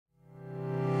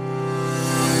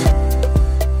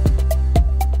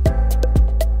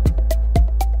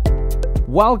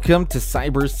Welcome to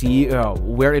CyberCEO,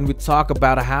 wherein we talk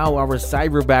about how our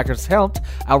cyberbackers helped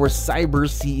our cyber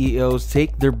CEOs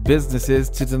take their businesses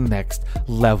to the next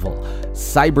level.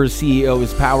 CyberCEO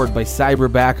is powered by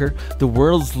Cyberbacker, the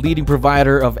world's leading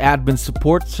provider of admin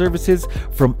support services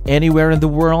from anywhere in the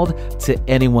world to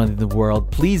anyone in the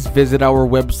world. Please visit our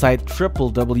website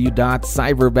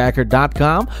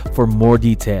www.cyberbacker.com for more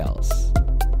details.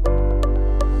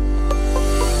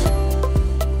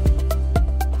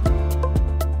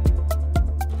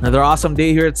 Another awesome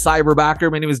day here at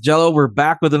CyberBacker. My name is Jello. We're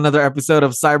back with another episode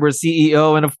of Cyber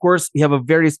CEO. And of course, we have a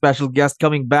very special guest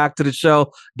coming back to the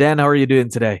show. Dan, how are you doing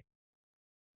today?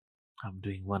 I'm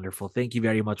doing wonderful. Thank you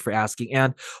very much for asking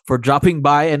and for dropping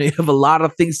by. And you have a lot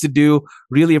of things to do.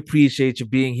 Really appreciate you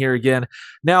being here again.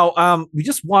 Now, we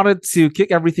just wanted to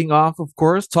kick everything off, of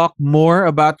course, talk more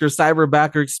about your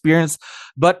CyberBacker experience.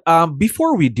 But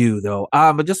before we do, though,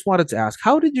 I just wanted to ask,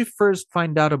 how did you first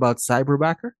find out about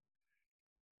CyberBacker?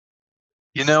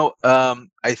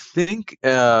 I think,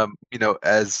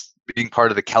 as being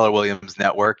part of the Keller Williams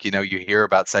network, you hear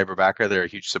about CyberBacker. They're a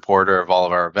huge supporter of all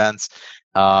of our events.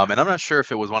 And I'm not sure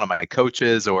if it was one of my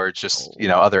coaches or just,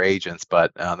 other agents,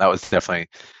 but that was definitely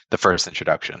the first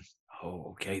introduction. Oh,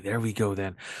 okay. There we go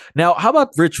then. Now, how about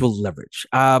virtual leverage?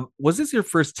 Was this your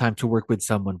first time to work with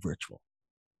someone virtual?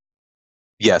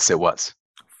 Yes, it was.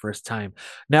 First time.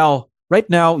 Now, right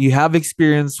now, you have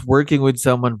experience working with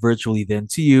someone virtually. Then,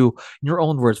 to you, in your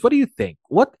own words, what do you think?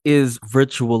 What is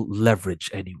virtual leverage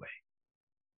anyway?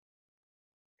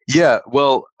 Yeah,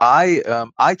 well, I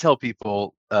tell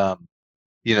people, that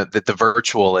the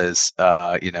virtual is,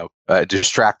 a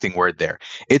distracting word there.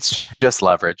 It's just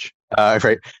leverage,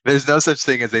 right? There's no such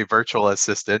thing as a virtual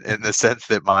assistant in the sense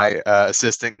that my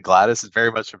assistant Gladys is very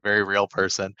much a very real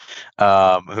person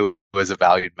who is a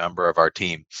valued member of our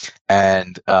team.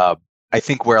 And I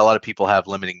think where a lot of people have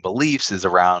limiting beliefs is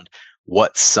around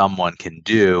what someone can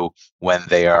do when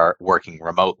they are working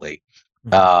remotely.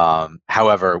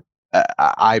 However,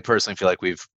 I personally feel like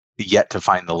we've yet to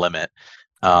find the limit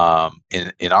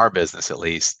in our business, at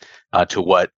least, to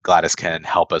what Gladys can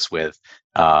help us with,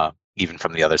 even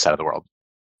from the other side of the world.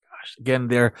 Again,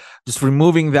 they're just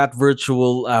removing that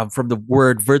virtual from the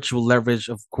word virtual leverage.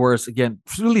 Of course, again,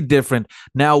 it's really different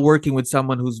now working with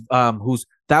someone who's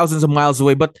thousands of miles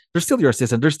away, but they're still your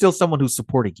assistant. There's still someone who's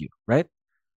supporting you, right?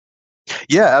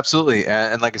 Yeah, absolutely.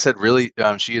 And like I said, really,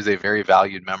 she is a very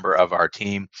valued member of our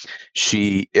team.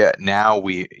 She now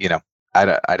we,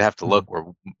 I'd have to look. We're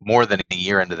more than a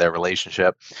year into their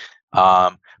relationship,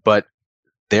 but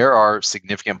there are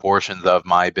significant portions of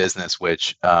my business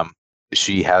which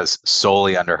she has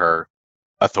solely under her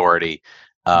authority.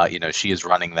 She is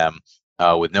running them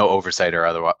with no oversight or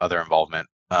other involvement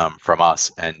from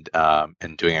us, and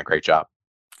doing a great job.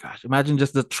 Gosh, imagine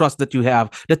just the trust that you have,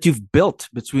 that you've built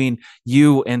between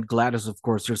you and Gladys, of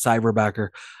course, your cyberbacker.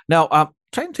 Now,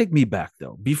 try and take me back,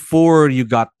 though. Before you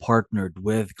got partnered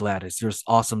with Gladys, your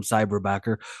awesome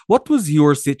cyberbacker, what was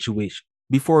your situation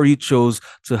before you chose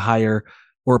to hire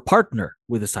or partner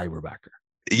with a cyberbacker?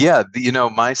 Yeah,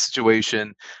 my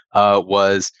situation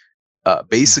was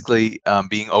basically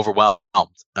being overwhelmed,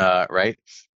 right?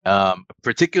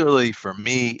 Particularly for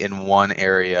me in one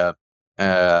area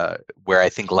where I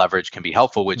think leverage can be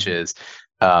helpful, which is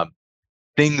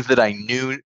things that I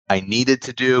knew I needed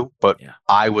to do, but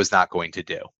I was not going to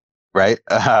do, right?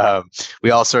 We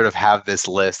all sort of have this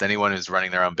list. Anyone who's running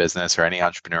their own business or any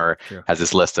entrepreneur has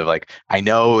this list of like, I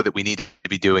know that we need to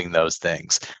be doing those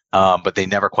things, but they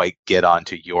never quite get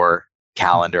onto your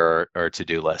calendar or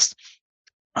to-do list.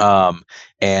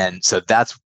 And so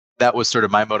that was sort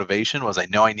of my motivation, was I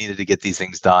know I needed to get these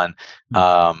things done.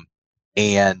 And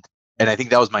I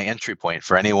think that was my entry point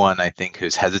for anyone, I think,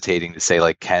 who's hesitating to say,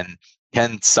 like, can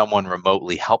someone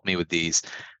remotely help me with these?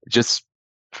 Just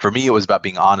for me, it was about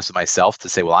being honest with myself to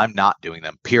say, well, I'm not doing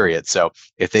them, period. So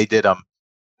if they did them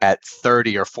at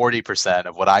 30 or 40%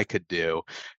 of what I could do,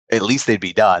 at least they'd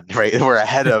be done, right? We're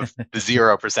ahead of the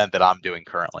 0% that I'm doing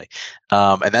currently.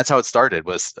 And that's how it started,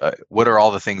 was what are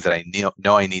all the things that I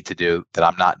know I need to do that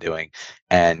I'm not doing,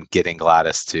 and getting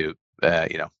Gladys to,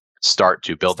 start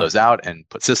to build those out and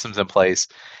put systems in place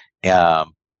that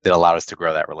allowed us to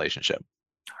grow that relationship.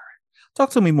 All right. Talk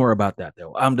to me more about that,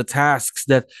 though. The tasks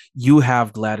that you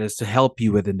have Gladys to help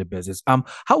you within the business.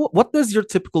 What does your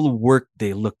typical work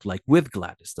day look like with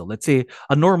Gladys, though? Let's say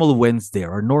a normal Wednesday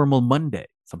or a normal Monday,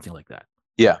 something like that.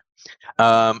 Yeah.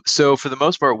 So for the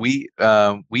most part, we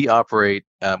operate.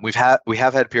 We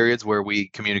have had periods where we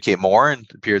communicate more, and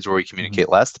periods where we communicate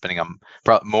less, depending on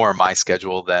more my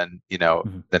schedule than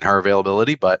than her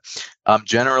availability. But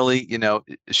generally,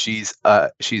 she's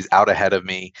out ahead of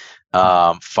me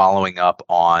following up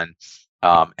on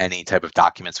any type of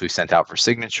documents we've sent out for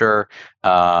signature,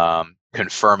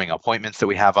 confirming appointments that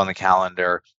we have on the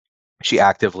calendar. She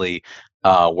actively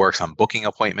works on booking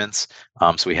appointments.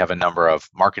 So we have a number of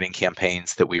marketing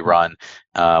campaigns that we run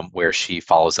where she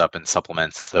follows up and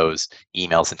supplements those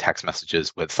emails and text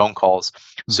messages with phone calls.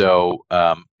 So,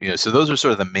 so those are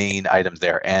sort of the main items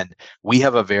there. And we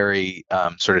have a very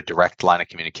sort of direct line of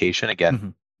communication.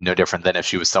 Again, no different than if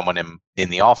she was someone in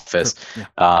the office. Sure.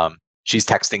 Yeah. She's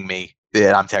texting me.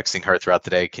 And I'm texting her throughout the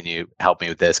day. Can you help me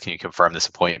with this? Can you confirm this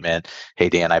appointment? Hey,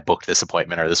 Dan, I booked this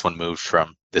appointment, or this one moved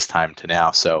from this time to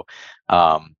now. So,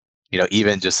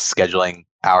 even just scheduling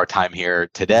our time here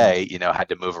today, had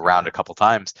to move around a couple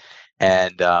times.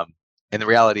 And the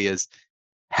reality is,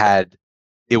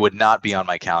 it would not be on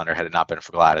my calendar had it not been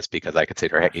for Gladys, because I could say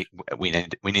to her, hey, we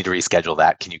need to reschedule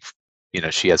that. Can you,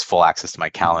 she has full access to my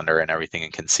calendar and everything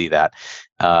and can see that.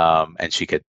 And she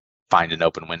could find an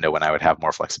open window when I would have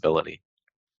more flexibility.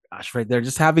 Gosh, right there,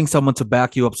 just having someone to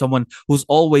back you up, someone who's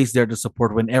always there to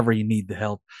support whenever you need the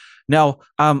help. Now,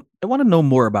 I want to know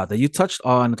more about that. You touched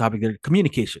on the topic there,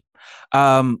 communication.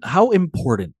 How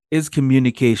important is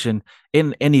communication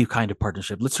in any kind of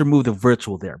partnership? Let's remove the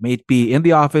virtual there. May it be in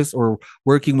the office or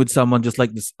working with someone, just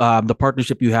like this, the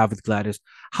partnership you have with Gladys.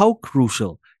 How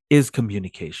crucial is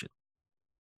communication?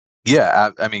 Yeah,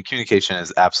 I mean, communication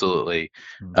is absolutely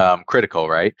critical,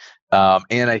 right?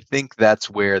 And I think that's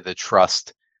where the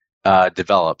trust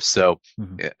develops. So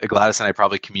Gladys and I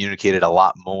probably communicated a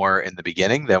lot more in the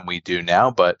beginning than we do now,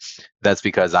 but that's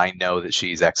because I know that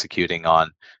she's executing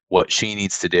on what she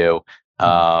needs to do,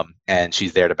 and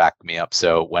she's there to back me up.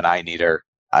 So when I need her,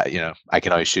 I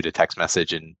can always shoot a text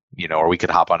message, and or we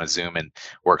could hop on a Zoom and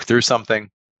work through something.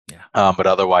 Yeah. But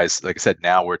otherwise, like I said,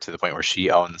 now we're to the point where she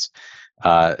owns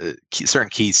certain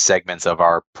key segments of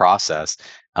our process,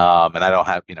 and I don't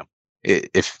have,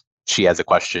 if she has a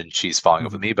question, she's following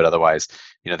up with me, but otherwise,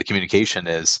 the communication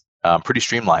is pretty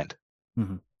streamlined.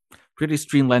 Pretty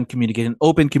streamlined communication,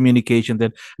 open communication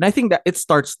then. And I think that it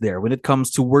starts there when it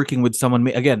comes to working with someone.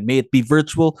 Again, may it be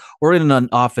virtual or in an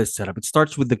office setup, it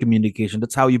starts with the communication.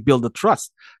 That's how you build the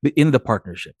trust in the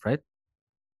partnership, right?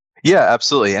 Yeah,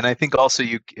 absolutely. And I think also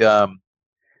I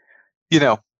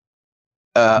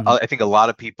think a lot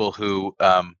of people who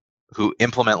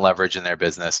implement leverage in their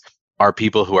business are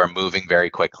people who are moving very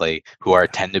quickly, who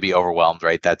tend to be overwhelmed,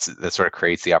 right? That sort of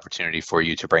creates the opportunity for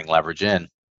you to bring leverage in,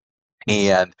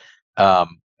 and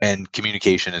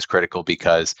communication is critical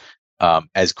because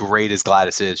as great as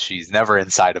Gladys is, she's never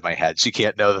inside of my head. She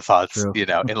can't know the thoughts,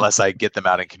 unless I get them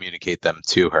out and communicate them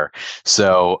to her.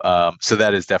 So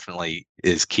that is definitely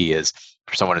key. Is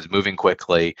for someone who's moving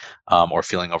quickly or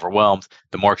feeling overwhelmed,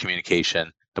 the more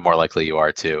communication, the more likely you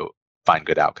are to find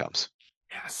good outcomes.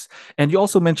 Yes. And you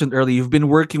also mentioned earlier, you've been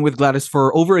working with Gladys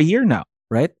for over a year now,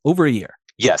 right? Over a year.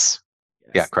 Yes.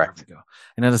 Yeah, correct.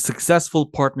 And then a successful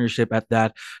partnership at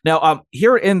that. Now,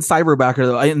 here in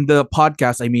CyberBacker, in the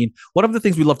podcast, I mean, one of the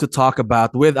things we love to talk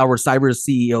about with our cyber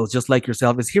CEOs, just like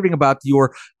yourself, is hearing about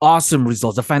your awesome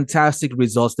results, the fantastic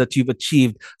results that you've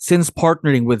achieved since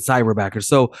partnering with CyberBacker.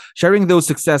 So sharing those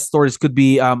success stories could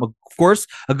be, of course,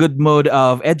 a good mode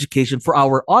of education for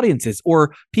our audiences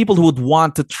or people who would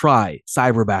want to try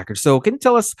CyberBacker. So can you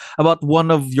tell us about one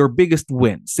of your biggest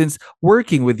wins since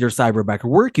working with CyberBacker,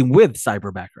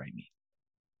 I mean?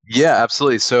 Yeah,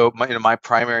 absolutely. So my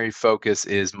primary focus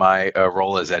is my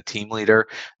role as a team leader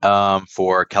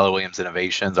for Keller Williams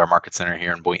Innovations, our market center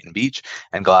here in Boynton Beach,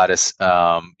 and Gladys,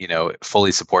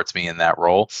 fully supports me in that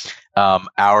role.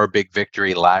 Our big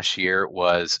victory last year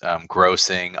was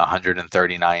grossing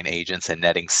 139 agents and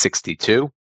netting 62,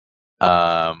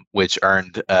 which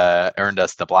earned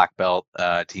us the black belt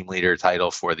team leader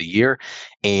title for the year,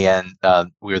 and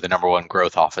we were the #1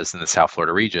 growth office in the South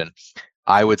Florida region.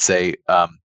 I would say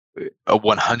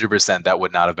 100% that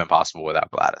would not have been possible without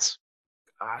Gladys.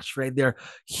 Gosh, right there.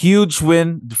 Huge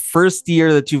win. The first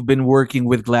year that you've been working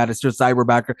with Gladys, your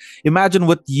CyberBacker. Imagine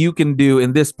what you can do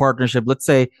in this partnership, let's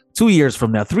say 2 years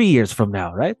from now, 3 years from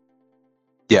now, right?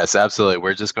 Yes, absolutely.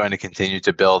 We're just going to continue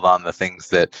to build on the things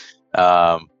that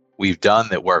we've done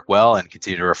that work well and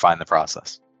continue to refine the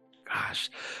process. Gosh.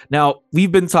 Now,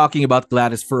 we've been talking about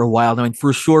Gladys for a while now, and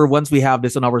for sure, once we have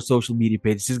this on our social media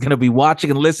page, she's going to be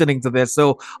watching and listening to this.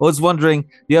 So I was wondering, do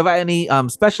you have any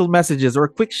special messages or a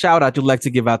quick shout out you'd like to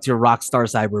give out to your rock star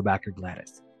CyberBacker,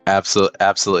 Gladys?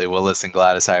 Absolutely. Well, listen,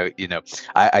 Gladys,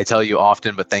 I tell you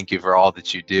often, but thank you for all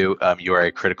that you do. You are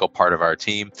a critical part of our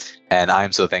team, and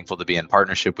I'm so thankful to be in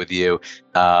partnership with you.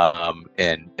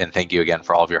 And thank you again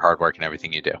for all of your hard work and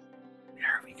everything you do.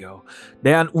 go.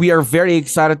 Dan, we are very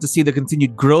excited to see the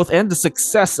continued growth and the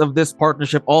success of this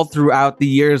partnership all throughout the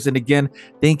years. And again,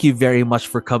 thank you very much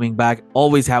for coming back.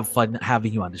 Always have fun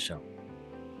having you on the show.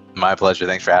 My pleasure.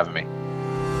 Thanks for having me.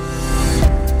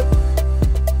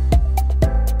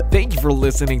 Thank you for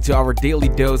listening to our daily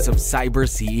dose of Cyber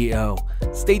CEO.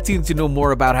 Stay tuned to know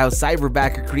more about how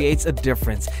Cyberbacker creates a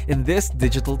difference in this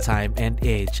digital time and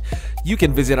age. You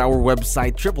can visit our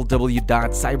website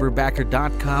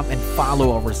www.cyberbacker.com and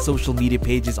follow our social media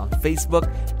pages on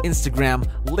Facebook, Instagram,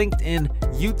 LinkedIn,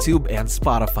 YouTube, and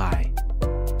Spotify.